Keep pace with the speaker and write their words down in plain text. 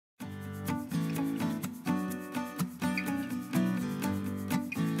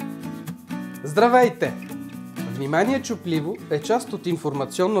Здравейте! Внимание чупливо е част от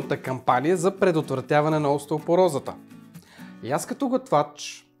информационната кампания за предотвратяване на остеопорозата. И аз като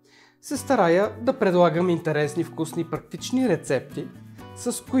готвач се старая да предлагам интересни, вкусни, практични рецепти,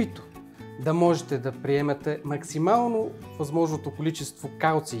 с които да можете да приемете максимално възможното количество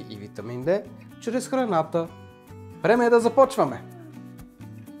калций и витамин D чрез храната. Време е да започваме!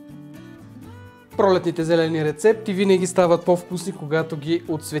 Пролетните зелени рецепти винаги стават по-вкусни, когато ги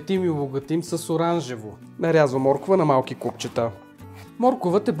отцветим и обогатим с оранжево. Нарязвам моркова на малки купчета.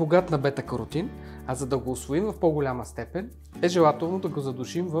 Морковът е богат на бета-каротин, а за да го усвоим в по-голяма степен, е желателно да го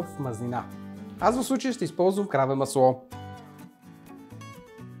задушим в мазнина. Аз в случая ще използвам краве масло.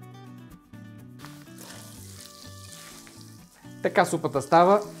 Така супата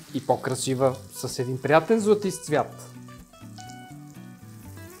става и по-красива, с един приятен златист цвят.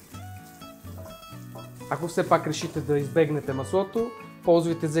 Ако все пак решите да избегнете маслото,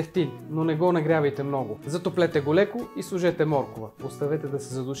 ползвайте зехтин, но не го нагрявайте много. Затоплете го леко и сложете моркова. Оставете да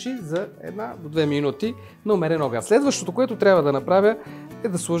се задуши за 1 до 2 минути на умерен огън. Следващото, което трябва да направя, е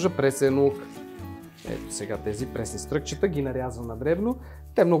да сложа пресен лук. Ето сега тези пресни стръкчета ги нарязвам на дребно.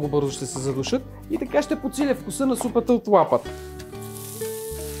 Те много бързо ще се задушат и така ще подсиля вкуса на супата от лапад.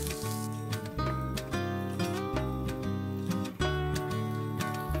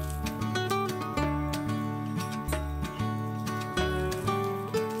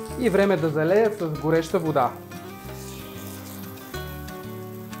 И време да залея с гореща вода.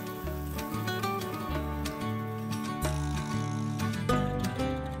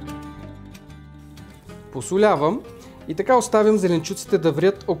 Посолявам и така оставям зеленчуците да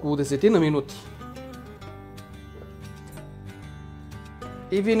врят около 10 на минути.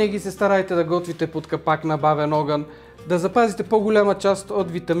 И винаги се старайте да готвите под капак на бавен огън, да запазите по-голяма част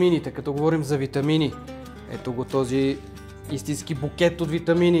от витамините, като говорим за витамини. Ето го този истински букет от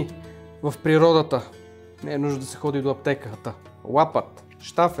витамини в природата. Не е нужно да се ходи до аптеката. Лапад,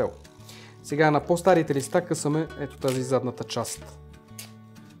 щафел. Сега на по-старите листа късаме ето тази задната част.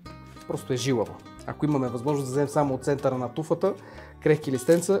 Просто е жилава. Ако имаме възможност да вземем само от центъра на туфата, крехки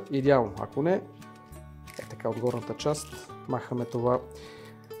листенца, идеално. Ако не, е така от горната част, махаме това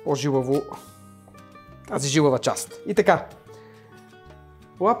по-жилаво, тази жилава част. И така,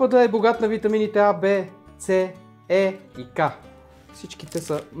 лапада е богат на витамините А, Б, С, Е и К. Всички те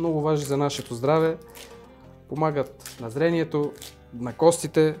са много важни за нашето здраве, помагат на зрението, на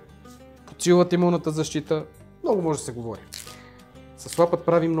костите, подсилват имунната защита, много може да се говори. С лапад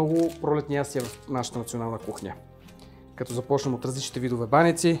правим много пролетни ястия в нашата национална кухня. Като започнем от различните видове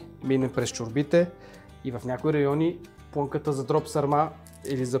баници, минем през чорбите и в някои райони плънката за дроб сарма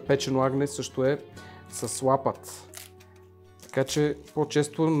или за печено агне също е с лапад. Така че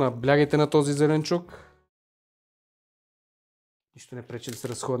по-често наблягайте на този зеленчук. Нищо не пречи да се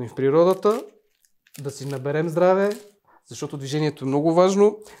разходим в природата, да си наберем здраве, защото движението е много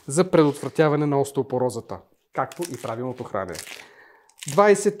важно за предотвратяване на остеопорозата, както и правилното хранене.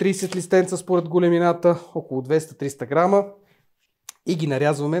 20-30 листенца според големината, около 200-300 грама и ги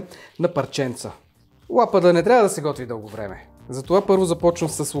нарязваме на парченца. Лапада не трябва да се готви дълго време. Затова първо започвам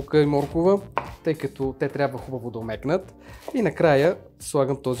с лука и моркова, тъй като те трябва хубаво да омекнат и накрая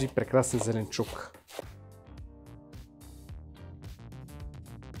слагам този прекрасен зеленчук.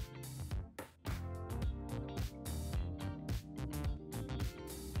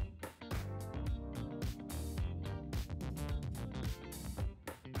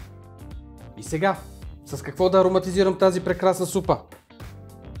 И сега, с какво да ароматизирам тази прекрасна супа?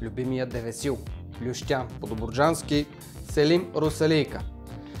 Любимия девесил, лющян, по-добруджански, селим, русалийка.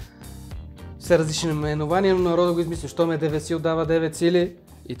 Все различни наименования, но народът го измисля, щом е девесил, дава 9 сили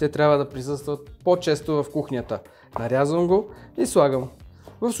и те трябва да присъстват по-често в кухнята. Нарязвам го и слагам.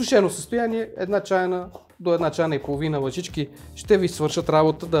 В сушено състояние до 1 чайна и половина лъжички ще ви свършат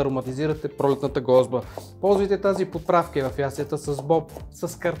работа да ароматизирате пролетната гозба. Ползвайте тази подправка в ястията с боб,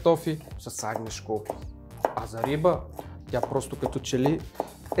 с картофи, с агнешко. А за риба, тя просто като че ли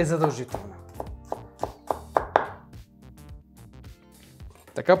е задължителна.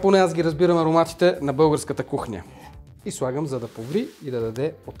 Така поне аз ги разбирам ароматите на българската кухня. И слагам, за да поври и да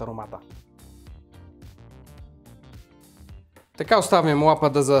даде от аромата. Така оставям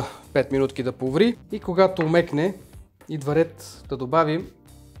лапада за 5 минутки да поври и когато омекне, идва ред да добавим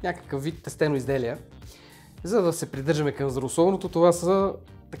някакъв вид тестено изделие. За да се придържаме към здравословното, това са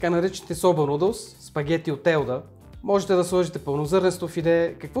така наречените соба нудълс, спагети от елда. Можете да сложите пълнозърнесто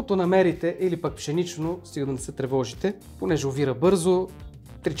филе, каквото намерите или пък пшенично, стига да не се тревожите, понеже овира бързо.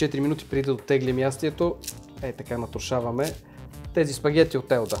 3-4 минути преди да оттеглим ястието, така натрошаваме тези спагети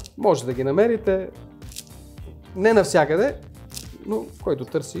от елда. Може да ги намерите не навсякъде, но който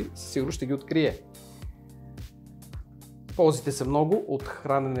търси, сигурно ще ги открие. Ползите са много от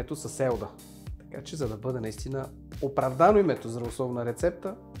храненето с елда. Така че, за да бъде наистина оправдано името здравословна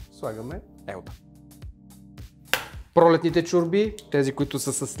рецепта, слагаме елда. Пролетните чорби, тези, които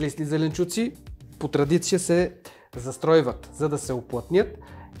са с листни зеленчуци, по традиция се застройват, за да се уплътнят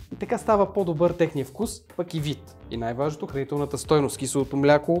и така става по-добър техния вкус, пък и вид. И най-важното, хранителната стойност. Киселото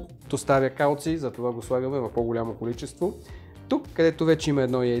мляко доставя калций, затова го слагаме в по-голямо количество. Тук, където вече има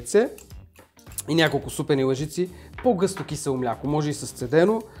едно яйце и няколко супени лъжици, по-гъсто кисело мляко, може и с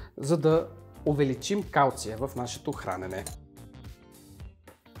цедено, за да увеличим калция в нашето хранене.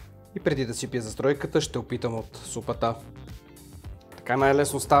 И преди да си пия застройката, ще опитам от супата. Така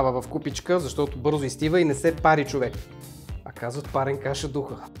най-лесно става в купичка, защото бързо изстива и не се пари човек. А казват, парен каша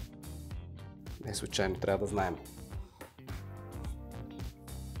духа. Не случайно, трябва да знаем.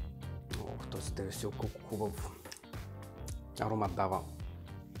 Ох, този телесил колко хубав аромат дава.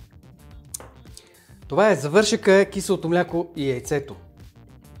 Това е завършека, киселото мляко и яйцето.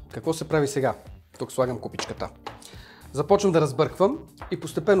 Какво се прави сега? Тук слагам купичката. Започвам да разбърквам и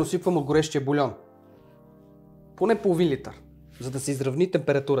постепенно сипвам от горещия бульон. Поне половин литър, за да се изравни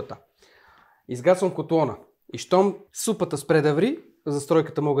температурата. Изгасвам котлона и щом супата спре да ври,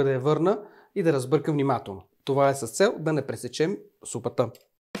 застройката мога да я върна и да разбъркам внимателно. Това е с цел да не пресечем супата.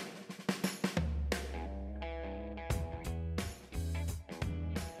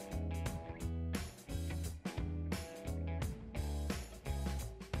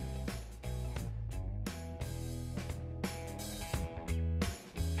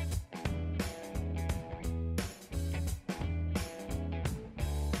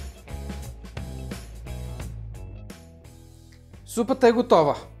 Супата е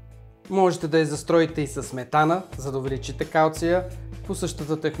готова. Можете да я застроите и с сметана, за да увеличите калция по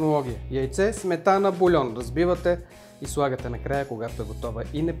същата технология. Яйце, сметана, бульон. Разбивате и слагате накрая, когато е готова.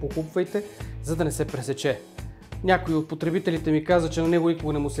 И не похупвайте, за да не се пресече. Някой от потребителите ми каза, че на него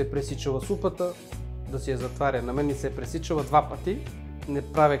никога не му се е пресичала супата, да си я затваря. На мен ми се е пресичала 2 пъти. Не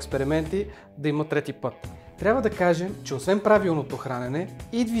правя експерименти да има 3-ти път. Трябва да кажем, че освен правилното хранене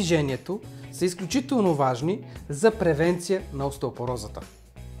и движението са изключително важни за превенция на остеопорозата.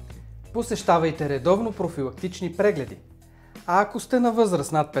 Посещавайте редовно профилактични прегледи. А ако сте на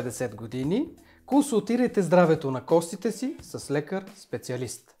възраст над 50 години, консултирайте здравето на костите си с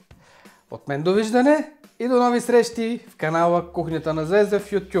лекар-специалист. От мен довиждане и до нови срещи в канала Кухнята на Звезда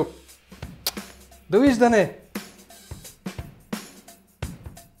в YouTube. Довиждане!